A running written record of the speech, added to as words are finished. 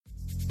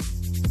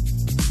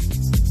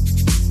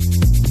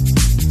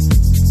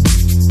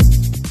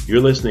You're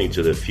listening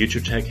to the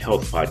Future Tech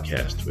Health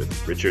Podcast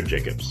with Richard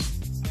Jacobs.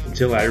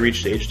 Until I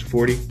reached age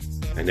 40,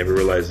 I never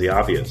realized the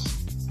obvious,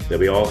 that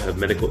we all have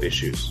medical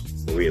issues,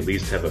 or we at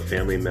least have a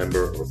family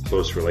member or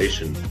close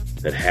relation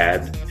that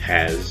had,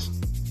 has,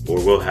 or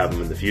will have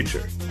them in the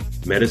future.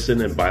 Medicine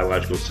and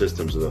biological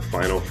systems are the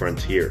final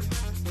frontier.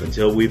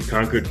 Until we've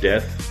conquered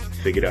death,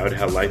 figured out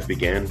how life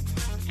began,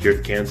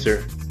 cured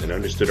cancer, and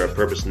understood our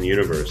purpose in the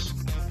universe,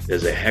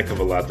 there's a heck of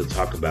a lot to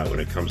talk about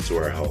when it comes to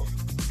our health.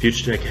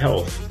 Future Tech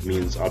Health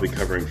means I'll be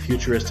covering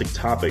futuristic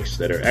topics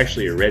that are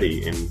actually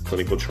already in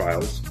clinical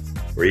trials,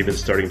 or even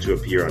starting to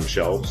appear on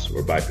shelves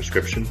or by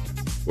prescription,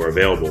 or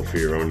available for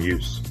your own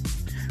use.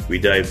 We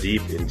dive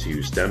deep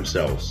into stem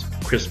cells,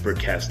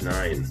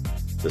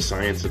 CRISPR-Cas9, the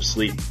science of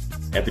sleep,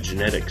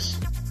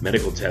 epigenetics,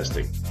 medical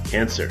testing,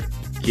 cancer,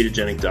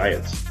 ketogenic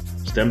diets,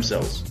 stem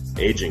cells,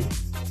 aging,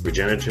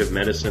 regenerative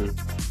medicine,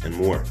 and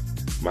more.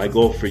 My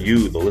goal for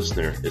you, the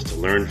listener, is to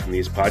learn from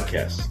these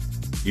podcasts.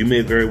 You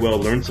may very well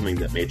learn something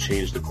that may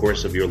change the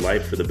course of your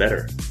life for the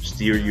better,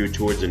 steer you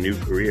towards a new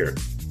career,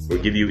 or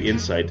give you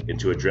insight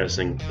into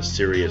addressing a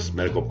serious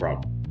medical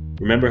problem.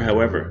 Remember,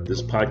 however,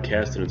 this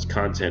podcast and its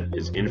content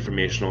is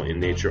informational in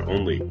nature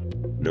only.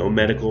 No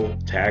medical,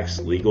 tax,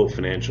 legal,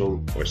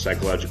 financial, or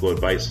psychological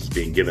advice is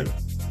being given.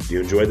 If you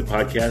enjoy the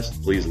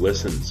podcast, please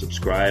listen,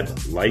 subscribe,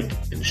 like,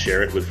 and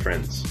share it with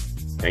friends.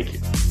 Thank you.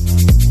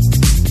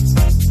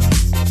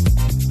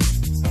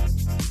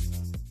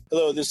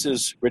 Hello, this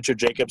is Richard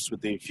Jacobs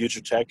with the Future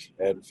Tech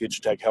and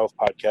Future Tech Health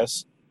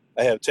Podcasts.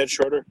 I have Ted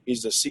Schroeder.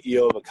 He's the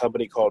CEO of a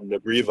company called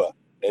Nabriva,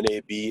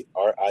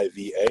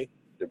 N-A-B-R-I-V-A,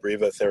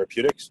 Nabriva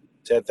Therapeutics.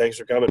 Ted, thanks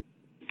for coming.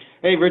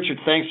 Hey, Richard,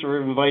 thanks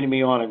for inviting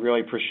me on. I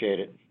really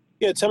appreciate it.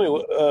 Yeah, tell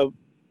me,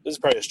 this is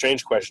probably a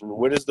strange question.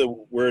 Where does the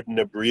word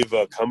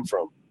Nabriva come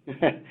from?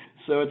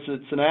 So it's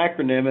an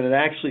acronym, and it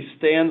actually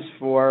stands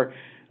for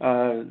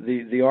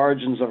the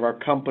origins of our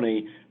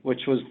company,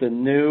 which was the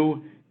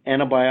New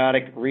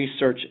Antibiotic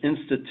Research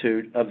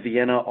Institute of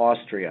Vienna,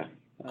 Austria.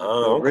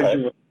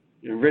 Okay.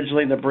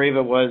 Originally,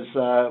 Nabriva was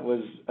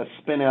a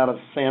spin out of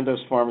Sandoz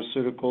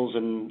Pharmaceuticals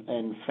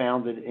and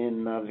founded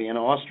in Vienna,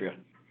 Austria.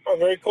 Oh,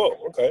 very cool.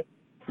 Okay.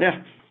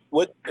 Yeah.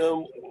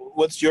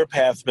 What's your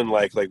path been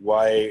like? Like,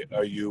 why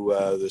are you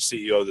the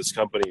CEO of this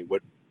company?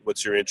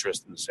 What's your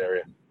interest in this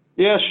area?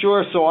 Yeah,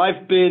 sure. So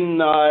I've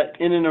been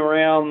in and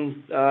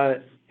around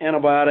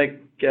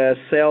antibiotic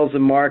sales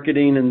and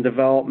marketing and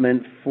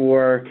development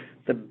for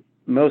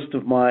most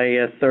of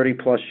my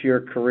 30-plus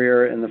year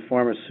career in the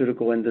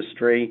pharmaceutical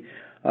industry,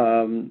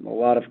 a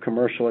lot of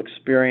commercial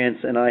experience,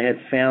 and I had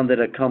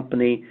founded a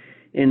company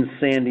in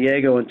San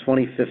Diego in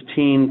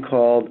 2015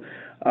 called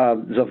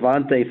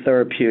Zavante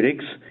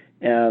Therapeutics,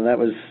 and that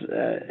was,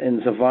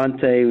 and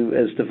Zavante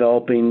is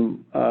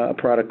developing a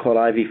product called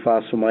IV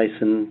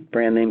Fosfomycin,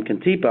 brand name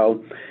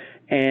Contipo,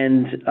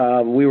 and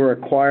we were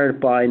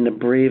acquired by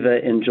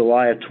Nabriva in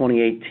July of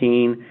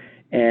 2018,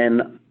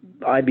 and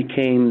I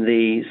became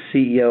the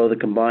CEO of the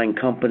combined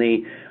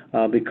company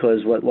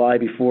because what lied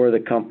before the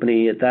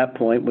company at that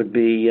point would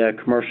be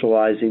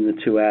commercializing the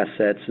two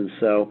assets. And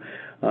so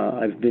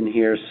I've been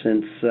here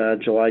since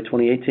July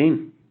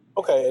 2018.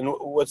 Okay, and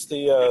what's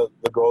the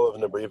goal of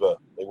Nabriva?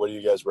 Like, what are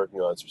you guys working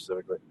on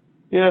specifically?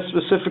 Yeah,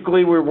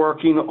 specifically we're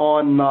working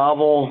on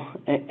novel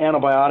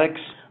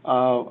antibiotics.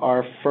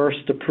 Our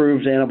first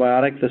approved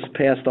antibiotic this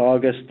past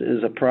August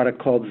is a product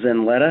called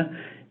Zenletta,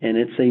 and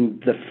it's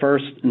the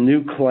first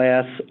new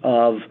class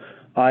of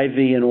IV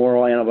and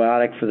oral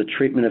antibiotic for the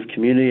treatment of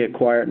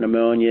community-acquired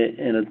pneumonia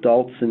in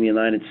adults in the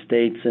United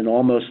States in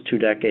almost 2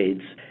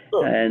 decades.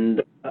 Oh.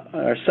 And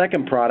our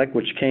second product,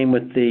 which came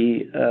with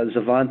the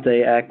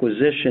Zavante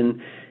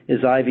acquisition,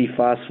 is IV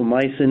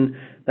Fosfomycin.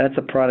 That's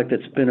a product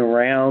that's been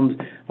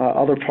around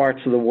other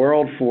parts of the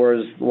world for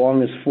as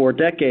long as 4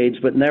 decades,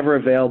 but never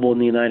available in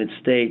the United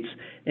States.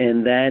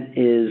 And that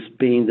is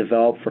being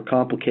developed for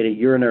complicated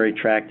urinary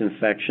tract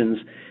infections,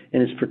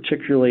 and is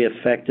particularly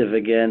effective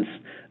against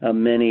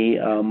many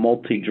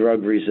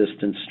multi-drug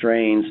resistant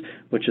strains,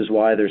 which is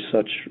why there's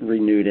such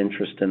renewed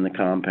interest in the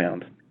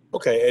compound.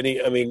 Okay,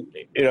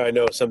 I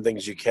know some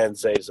things you can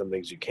say, some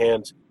things you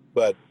can't,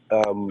 but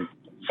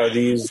are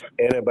these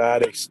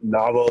antibiotics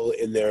novel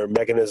in their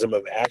mechanism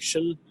of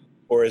action,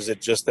 or is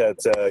it just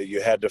that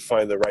you had to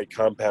find the right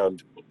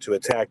compound to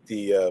attack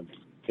the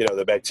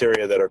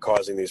bacteria that are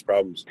causing these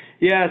problems?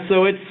 Yeah,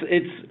 so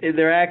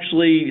they're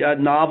actually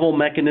novel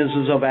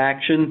mechanisms of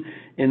action.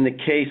 In the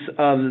case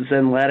of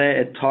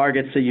Zenletta, it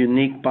targets a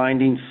unique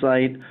binding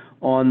site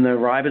on the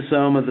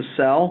ribosome of the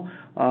cell,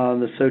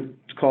 the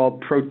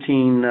so-called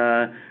protein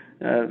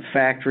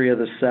factory of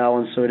the cell,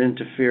 and so it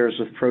interferes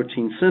with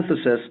protein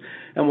synthesis.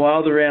 And while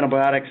other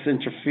antibiotics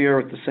interfere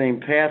with the same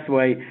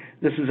pathway,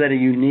 this is at a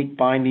unique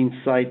binding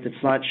site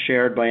that's not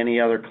shared by any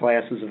other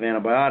classes of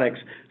antibiotics,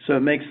 so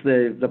it makes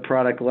the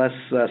product less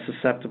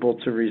susceptible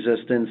to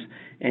resistance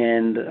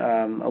and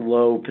a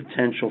low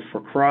potential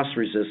for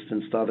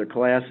cross-resistance to other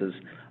classes.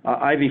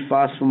 IV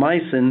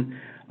Fosfomycin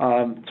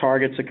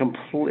targets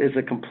is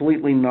a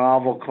completely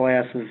novel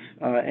class of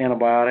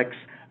antibiotics,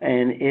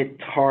 and it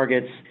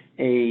targets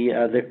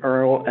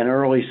an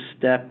early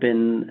step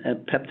in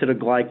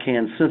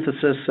peptidoglycan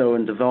synthesis, so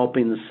in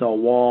developing the cell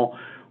wall,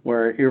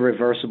 where it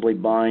irreversibly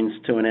binds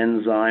to an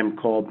enzyme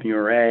called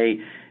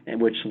MurA, and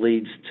which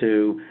leads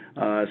to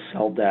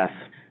cell death.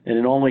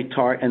 And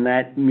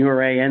that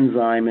MurA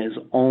enzyme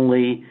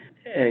only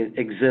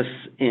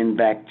exists in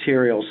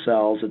bacterial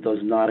cells. It does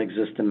not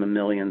exist in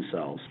mammalian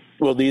cells.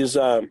 Will these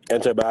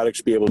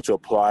antibiotics be able to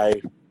apply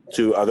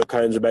to other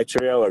kinds of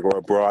bacteria, like or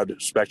a broad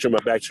spectrum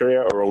of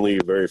bacteria, or only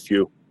very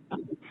few?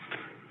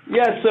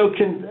 Yeah, so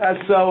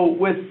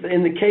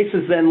in the case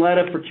of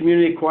Zenletta for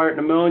community-acquired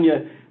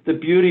pneumonia, the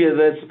beauty of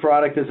this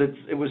product is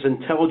it was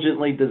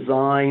intelligently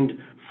designed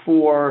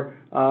for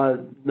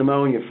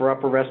pneumonia, for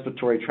upper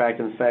respiratory tract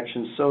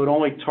infections. So it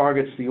only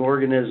targets the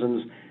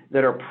organisms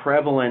that are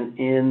prevalent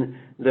in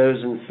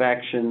those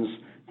infections,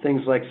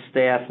 things like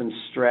staph and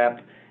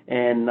strep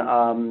and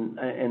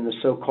the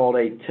so-called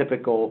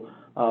atypical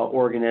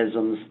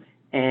organisms.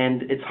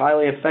 And it's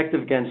highly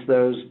effective against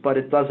those, but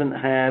it doesn't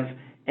have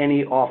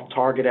any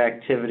off-target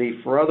activity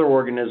for other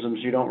organisms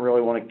you don't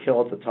really want to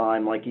kill at the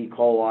time, like E.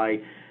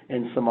 coli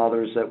and some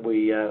others that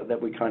we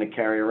kind of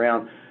carry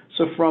around.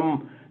 So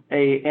from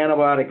a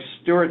antibiotic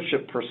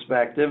stewardship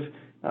perspective,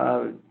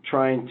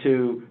 trying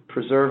to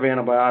preserve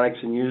antibiotics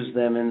and use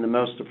them in the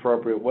most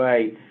appropriate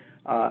way,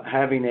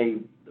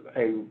 having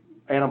a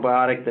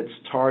antibiotic that's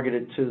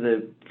targeted to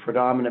the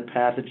predominant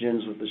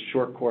pathogens with a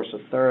short course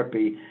of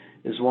therapy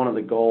is one of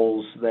the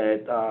goals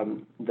that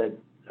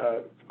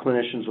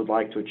clinicians would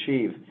like to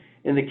achieve.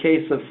 In the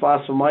case of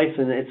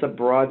fosfomycin, it's a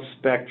broad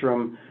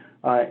spectrum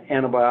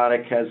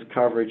antibiotic, has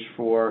coverage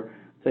for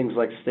things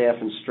like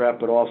staph and strep,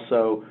 but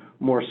also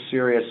more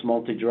serious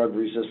multi-drug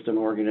resistant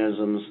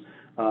organisms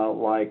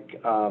like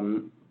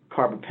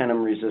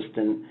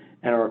carbapenem-resistant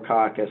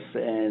Enterococcus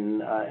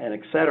and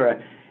et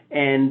cetera.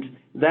 And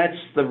that's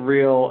the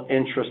real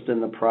interest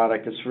in the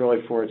product. It's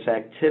really for its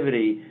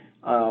activity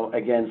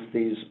against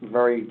these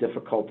very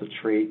difficult to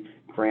treat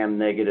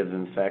gram-negative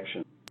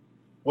infections.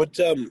 What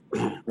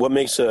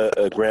makes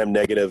a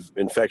gram-negative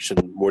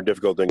infection more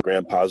difficult than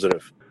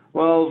gram-positive?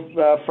 Well,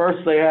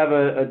 first they have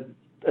a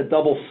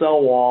double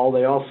cell wall.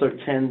 They also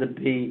tend to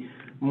be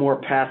more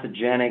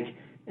pathogenic,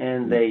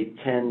 and they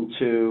tend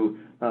to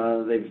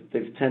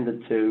they've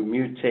tended to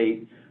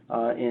mutate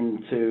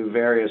into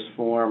various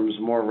forms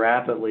more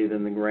rapidly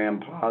than the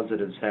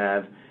gram-positives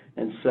have,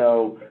 and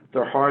so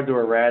they're hard to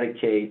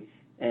eradicate.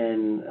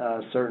 And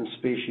certain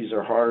species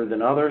are harder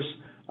than others.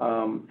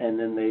 And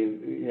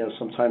then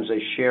sometimes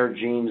they share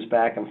genes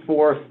back and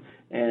forth,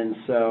 and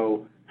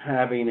so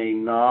having a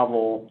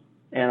novel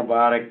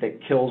antibiotic that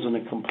kills in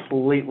a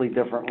completely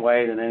different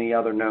way than any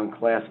other known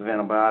class of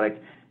antibiotic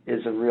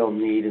is a real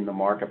need in the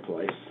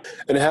marketplace.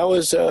 And how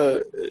is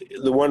the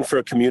one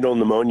for communal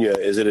pneumonia,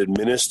 is it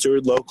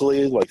administered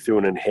locally, like through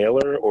an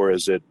inhaler, or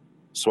is it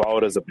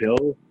swallowed as a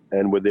pill?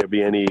 And would there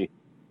be any,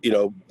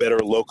 better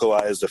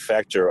localized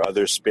effect or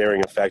other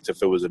sparing effect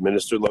if it was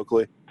administered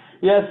locally?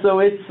 Yeah, so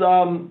it's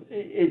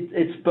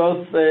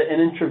both an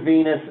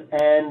intravenous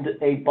and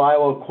a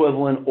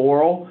bioequivalent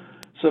oral.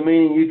 So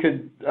meaning you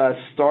could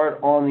start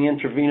on the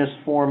intravenous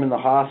form in the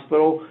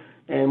hospital,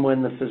 and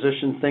when the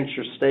physician thinks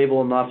you're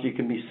stable enough, you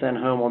can be sent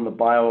home on the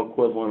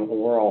bioequivalent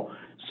oral.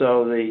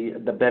 So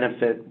the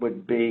benefit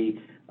would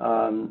be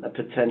a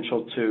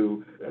potential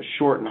to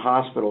shorten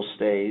hospital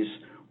stays,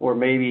 or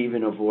maybe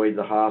even avoid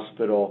the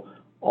hospital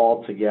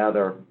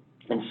altogether.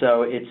 And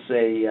so it's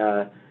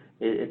a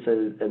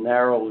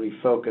narrowly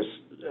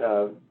focused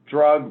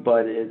drug,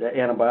 but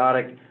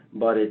antibiotic,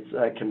 but it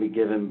can be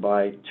given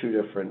by two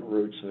different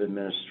routes of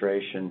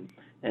administration,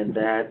 and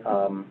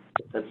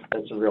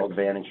that's a real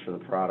advantage for the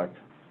product.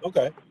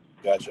 Okay,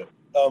 gotcha.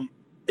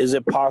 Is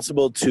it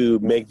possible to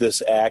make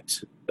this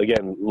act,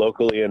 again,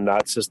 locally and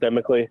not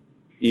systemically,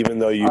 even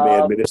though you may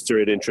administer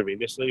it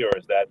intravenously, or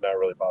is that not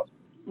really possible?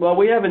 Well,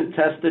 we haven't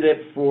tested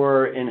it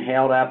for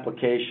inhaled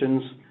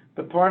applications,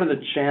 but part of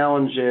the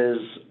challenge is,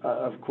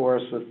 of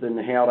course, with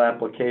inhaled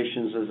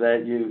applications is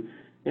that you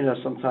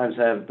sometimes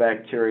have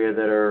bacteria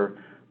that are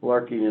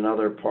lurking in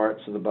other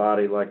parts of the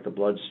body, like the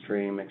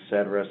bloodstream, et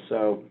cetera.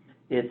 So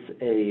it's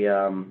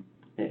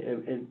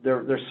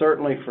there's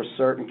certainly for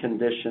certain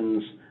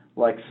conditions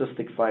like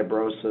cystic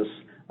fibrosis,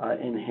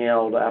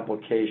 inhaled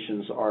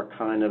applications are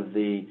kind of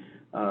the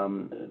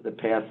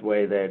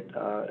pathway that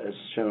has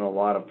shown a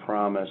lot of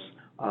promise.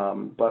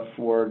 But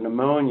for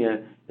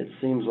pneumonia, it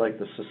seems like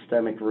the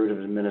systemic route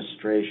of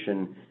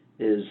administration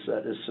is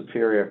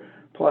superior.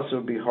 Plus, it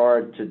would be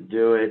hard to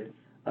do it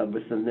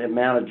with the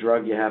amount of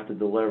drug you have to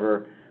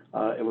deliver.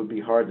 It would be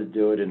hard to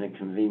do it in a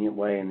convenient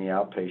way in the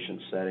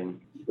outpatient setting.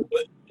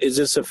 Is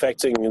this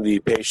affecting the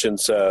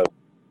patient's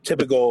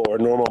typical or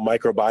normal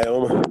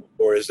microbiome,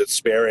 or is it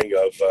sparing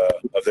of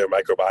their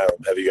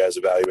microbiome? Have you guys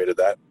evaluated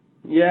that?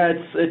 Yeah,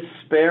 it's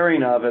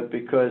sparing of it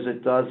because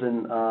it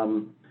doesn't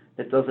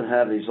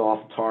have these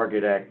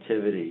off-target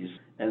activities,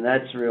 and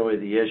that's really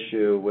the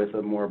issue with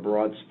a more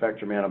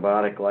broad-spectrum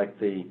antibiotic like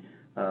the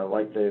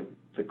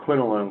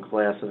quinolone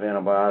class of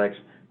antibiotics.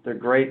 They're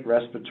great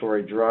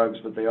respiratory drugs,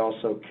 but they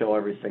also kill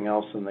everything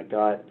else in the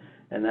gut,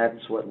 and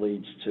that's what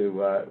leads to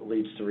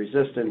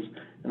resistance,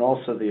 and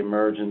also the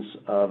emergence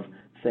of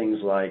things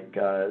like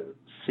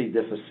C.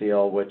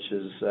 difficile, which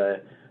is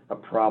a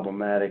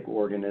problematic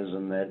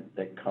organism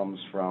that comes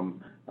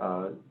from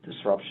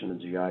disruption of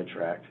the GI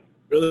tract.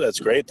 Really, that's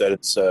great that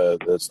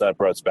it's not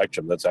broad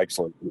spectrum. That's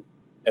excellent, and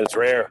it's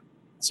rare.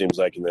 It seems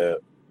like in the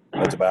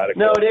antibiotic.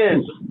 No, it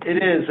is,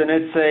 and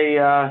it's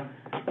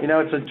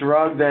it's a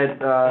drug that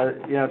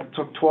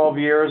took 12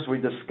 years. We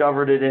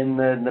discovered it in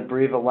the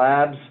Breva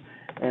labs,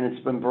 and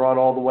it's been brought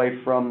all the way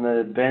from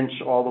the bench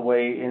all the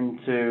way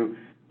into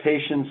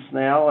patients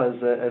now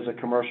as a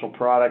commercial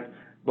product.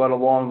 But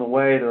along the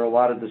way, there are a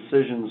lot of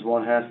decisions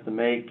one has to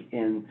make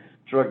in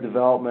drug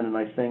development, and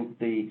I think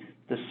the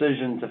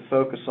decision to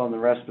focus on the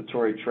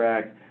respiratory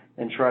tract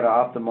and try to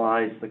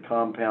optimize the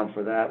compound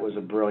for that was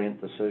a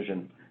brilliant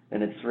decision.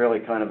 And it's really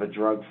kind of a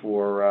drug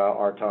for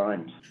our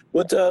times.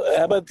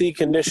 How about the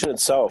condition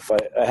itself?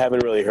 I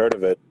haven't really heard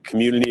of it.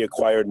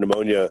 Community-acquired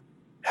pneumonia.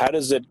 How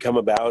does it come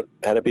about?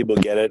 How do people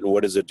get it, and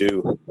what does it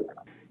do?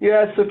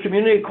 Yeah, so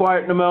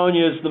community-acquired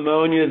pneumonia is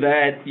pneumonia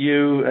that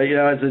you,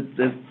 as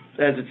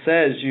it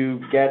says, you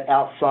get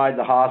outside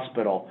the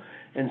hospital.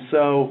 And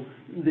so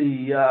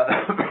it's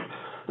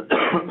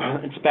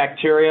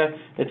bacteria.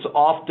 It's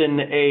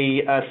often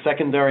a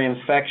secondary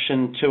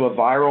infection to a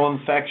viral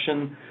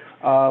infection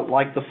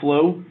like the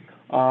flu.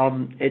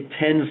 It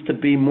tends to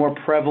be more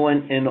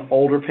prevalent in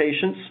older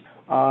patients.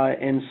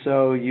 And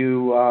so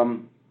you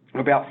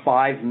about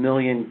 5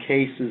 million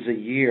cases a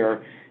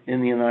year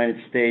in the United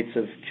States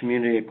of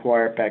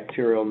community-acquired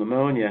bacterial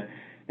pneumonia,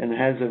 and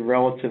has a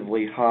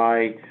relatively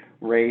high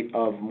rate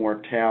of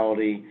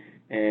mortality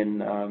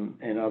and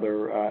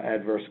other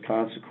adverse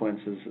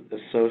consequences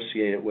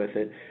associated with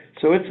it.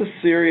 So it's a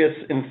serious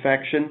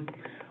infection,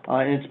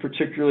 and it's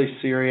particularly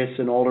serious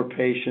in older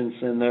patients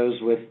and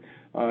those with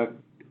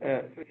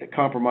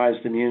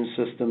compromised immune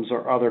systems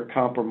or other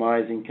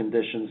compromising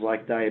conditions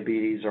like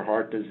diabetes or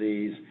heart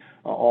disease.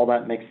 All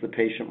that makes the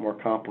patient more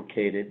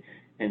complicated,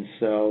 and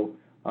so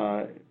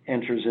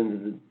enters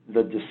into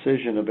the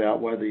decision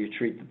about whether you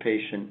treat the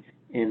patient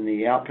in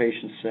the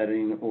outpatient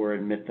setting or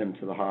admit them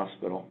to the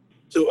hospital.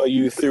 So are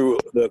you through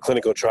the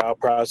clinical trial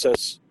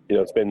process?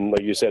 It's been,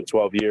 like you said,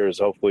 12 years.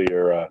 Hopefully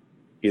you're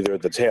either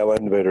at the tail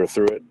end of it or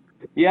through it.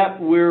 Yeah,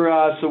 we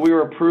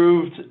were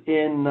approved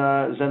in,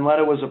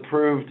 Zenleta was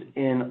approved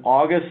in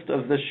August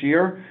of this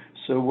year.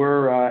 So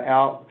we're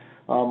out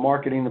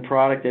marketing the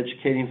product,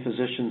 educating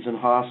physicians and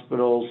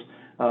hospitals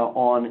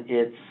on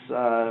its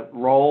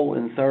role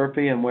in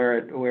therapy and where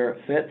it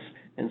fits.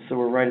 And so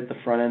we're right at the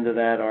front end of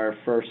that. Our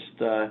first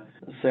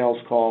sales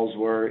calls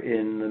were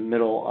in the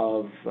middle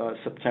of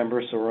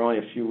September, so we're only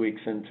a few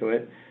weeks into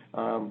it,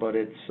 but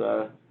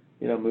it's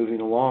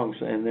moving along.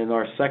 And then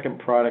our second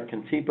product,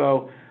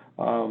 Contipo,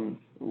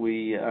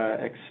 we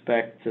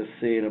expect to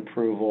see an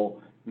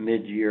approval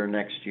mid-year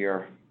next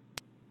year.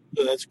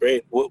 Oh, that's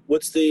great.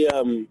 What's the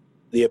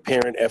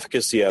apparent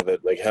efficacy of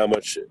it? Like, how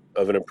much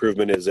of an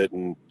improvement is it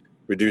in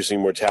reducing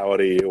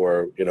mortality,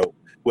 or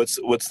what's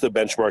the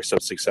benchmarks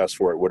of success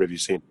for it? What have you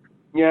seen?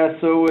 Yeah,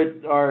 so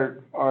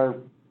our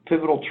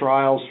pivotal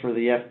trials for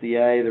the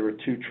FDA, there were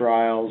 2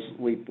 trials,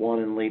 LEAP 1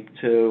 and LEAP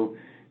 2,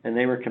 and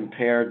they were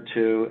compared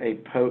to a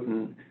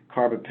potent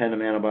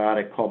carbapenem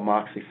antibiotic called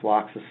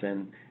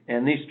moxifloxacin.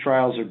 And these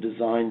trials are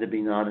designed to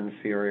be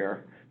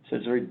non-inferior, so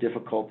it's very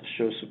difficult to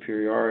show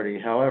superiority.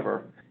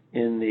 However,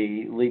 in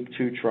the LEAP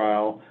 2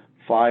 trial,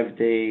 5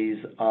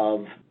 days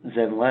of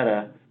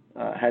Zenleta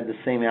had the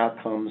same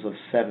outcomes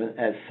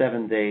as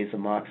 7 days of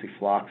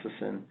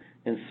moxifloxacin.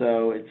 And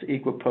so it's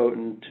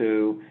equipotent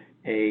to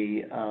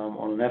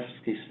on an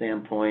efficacy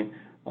standpoint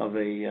of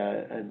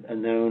a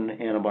known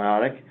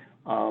antibiotic.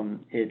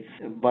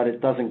 But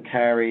it doesn't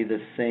carry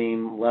the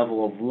same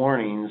level of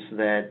warnings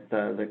that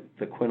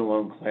the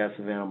quinolone class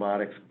of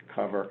antibiotics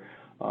cover.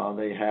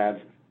 They have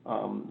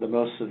the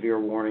most severe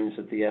warnings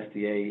that the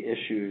FDA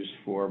issues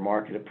for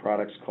marketed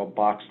products called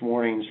boxed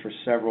warnings for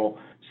several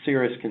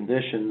serious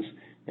conditions.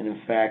 And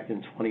in fact,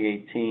 in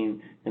 2018,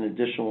 an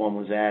additional one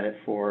was added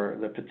for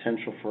the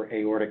potential for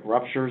aortic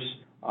ruptures.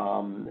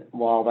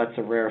 While that's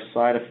a rare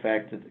side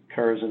effect, it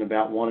occurs in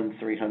about 1 in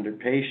 300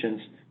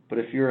 patients. But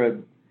if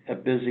you're a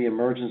busy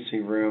emergency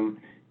room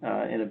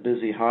in a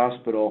busy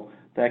hospital,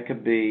 that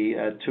could be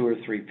 2 or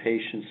 3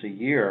 patients a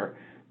year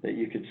that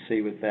you could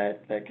see with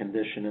that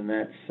condition, and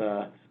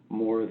that's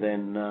more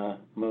than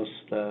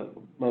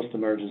most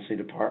emergency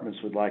departments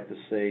would like to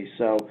see.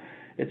 So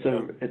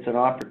it's an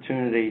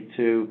opportunity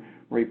to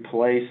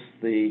replace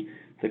the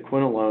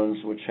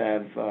quinolones, which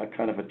have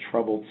kind of a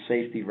troubled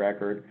safety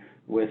record,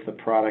 with a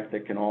product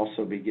that can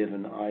also be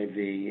given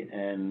IV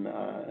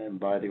and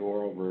by the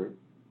oral route.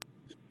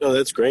 Oh,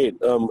 that's great.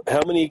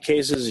 How many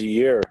cases a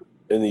year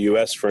in the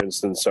U.S., for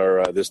instance,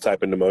 are this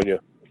type of pneumonia?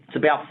 It's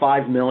about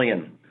 5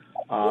 million.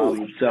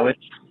 So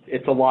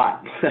it's a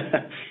lot.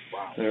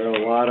 There are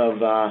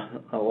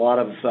a lot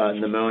of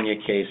pneumonia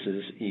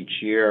cases each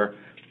year,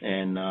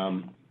 and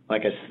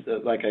like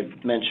I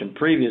mentioned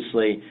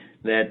previously,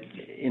 that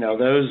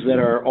those that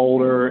are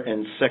older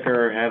and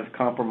sicker have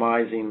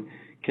compromising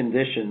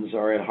conditions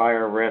are at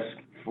higher risk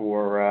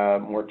for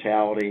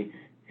mortality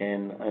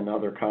and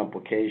other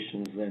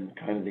complications than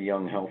kind of the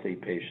young, healthy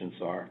patients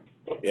are.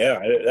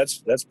 Yeah,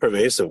 that's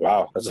pervasive.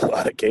 Wow, that's a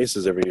lot of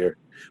cases every year.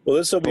 Well,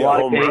 this will be a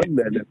home run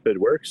then if it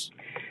works.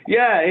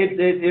 Yeah,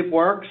 it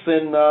works,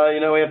 and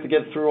we have to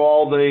get through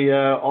all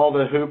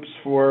the hoops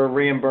for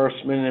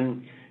reimbursement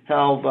and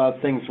how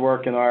things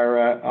work in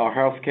our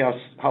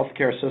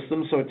healthcare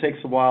system. So it takes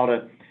a while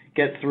to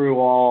get through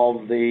all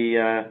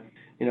the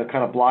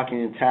kind of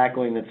blocking and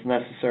tackling that's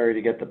necessary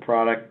to get the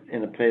product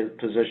in a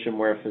position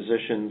where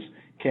physicians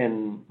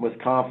can, with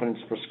confidence,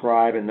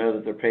 prescribe and know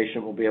that their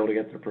patient will be able to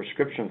get their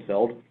prescription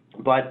filled.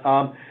 But,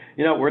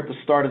 we're at the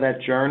start of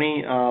that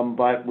journey,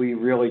 but we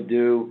really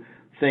do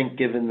think,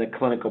 given the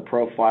clinical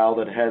profile,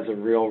 that it has a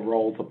real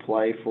role to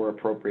play for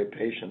appropriate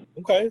patients.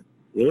 Okay.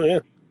 Yeah.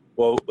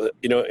 Well,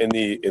 in the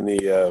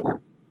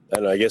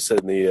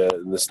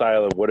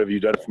style of what have you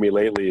done for me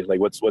lately? Like,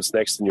 what's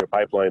next in your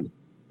pipeline?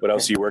 What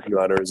else are you working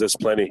on, or is this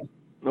plenty?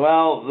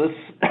 Well,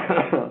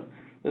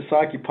 this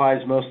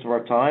occupies most of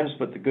our times,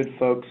 but the good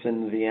folks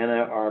in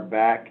Vienna are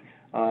back,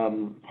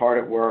 hard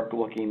at work,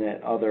 looking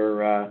at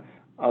other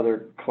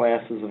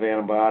classes of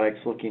antibiotics,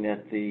 looking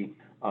at the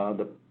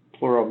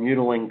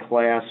pleuromutilin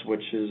class,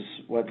 which is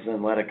what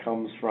Zenletta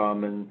comes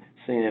from, and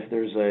seeing if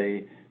there's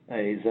a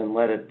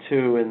Zenletta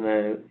 2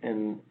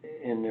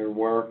 in their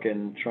work,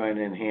 and trying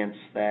to enhance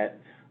that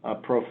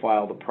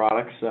profile of the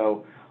product.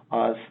 So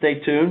stay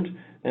tuned.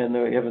 And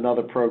we have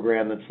another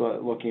program that's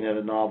looking at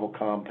a novel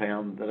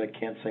compound that I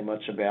can't say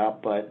much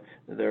about, but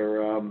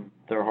they're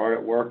hard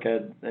at work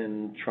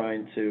and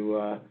trying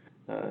to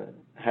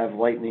have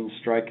lightning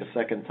strike a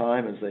second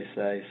time, as they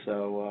say.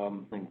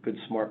 So, and good,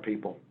 smart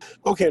people.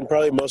 Okay, and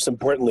probably most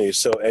importantly,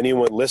 so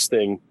anyone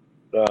listening,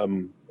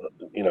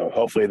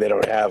 hopefully they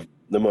don't have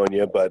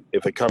pneumonia, but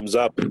if it comes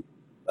up,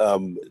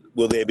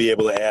 will they be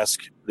able to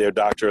ask their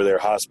doctor or their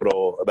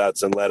hospital about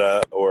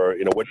Zenletta, or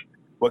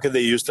what could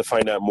they use to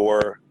find out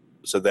more,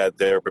 so that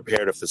they're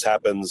prepared if this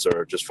happens,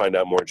 or just find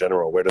out more in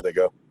general? Where do they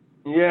go?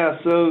 Yeah,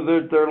 so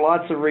there are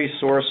lots of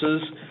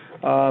resources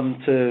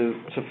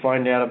to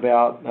find out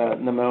about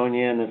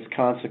pneumonia and its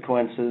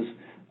consequences.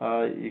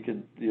 There's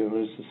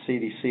the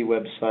CDC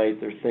website.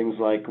 There's things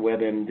like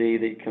WebMD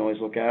that you can always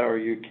look at, or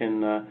you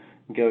can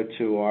go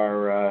to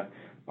our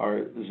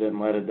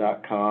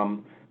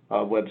Zenletta.com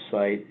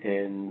website,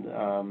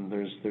 and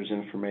there's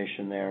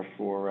information there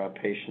for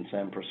patients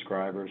and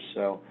prescribers.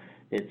 So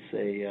it's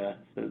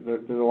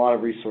there's a lot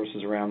of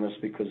resources around this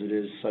because it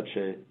is such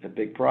a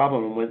big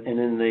problem, and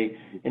in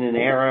an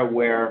era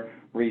where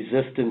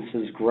resistance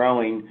is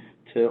growing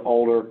to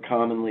older,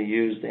 commonly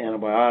used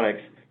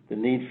antibiotics, the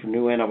need for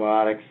new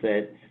antibiotics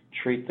that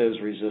treat those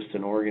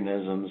resistant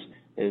organisms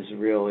is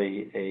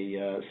really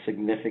a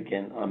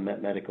significant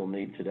unmet medical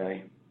need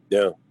today.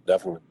 Yeah,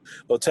 definitely.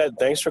 Well, Ted,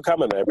 thanks for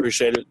coming. I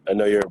appreciate it. I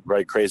know you're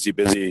right, crazy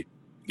busy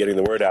getting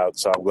the word out,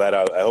 so I'm glad.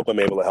 I hope I'm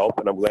able to help,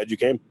 and I'm glad you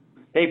came.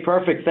 Hey,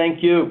 perfect.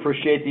 Thank you.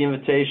 Appreciate the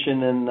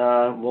invitation, and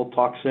we'll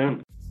talk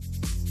soon.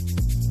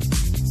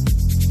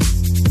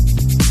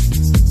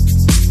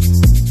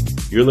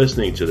 You're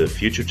listening to the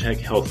Future Tech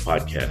Health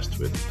Podcast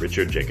with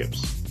Richard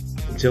Jacobs.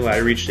 Until I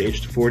reached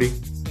age 40,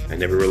 I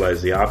never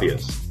realized the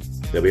obvious,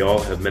 that we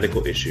all have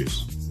medical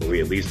issues, or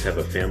we at least have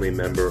a family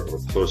member or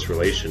close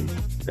relation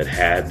that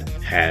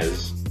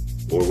has,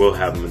 or will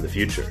have them in the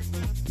future.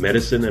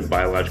 Medicine and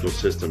biological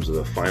systems are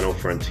the final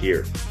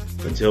frontier.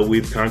 Until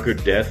we've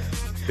conquered death,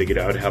 figured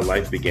out how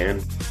life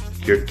began,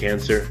 cured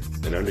cancer,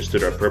 and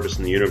understood our purpose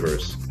in the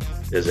universe,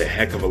 there's a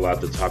heck of a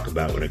lot to talk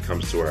about when it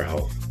comes to our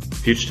health.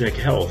 Future Tech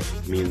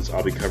Health means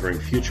I'll be covering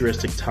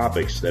futuristic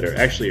topics that are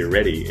actually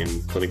already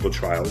in clinical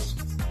trials,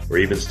 or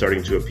even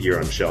starting to appear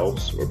on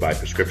shelves or by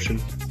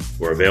prescription,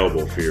 or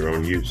available for your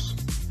own use.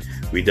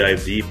 We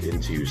dive deep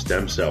into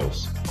stem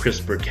cells,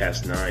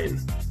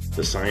 CRISPR-Cas9,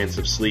 the science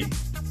of sleep,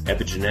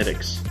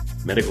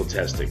 epigenetics, medical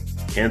testing,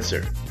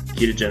 cancer,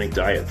 ketogenic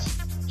diets,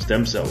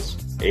 stem cells,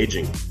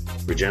 aging,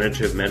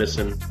 regenerative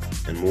medicine,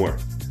 and more.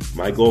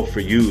 My goal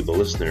for you, the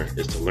listener,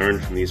 is to learn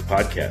from these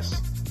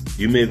podcasts.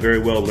 You may very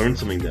well learn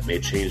something that may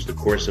change the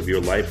course of your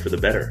life for the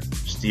better,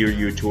 steer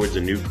you towards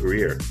a new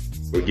career,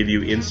 or give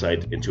you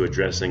insight into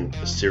addressing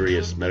a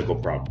serious medical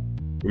problem.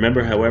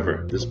 Remember,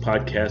 however, this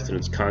podcast and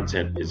its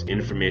content is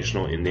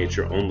informational in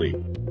nature only.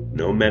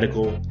 No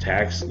medical,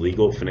 tax,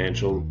 legal,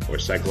 financial, or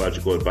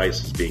psychological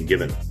advice is being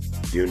given.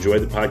 If you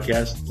enjoyed the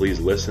podcast, please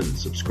listen,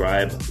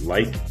 subscribe,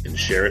 like, and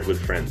share it with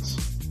friends.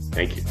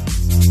 Thank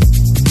you.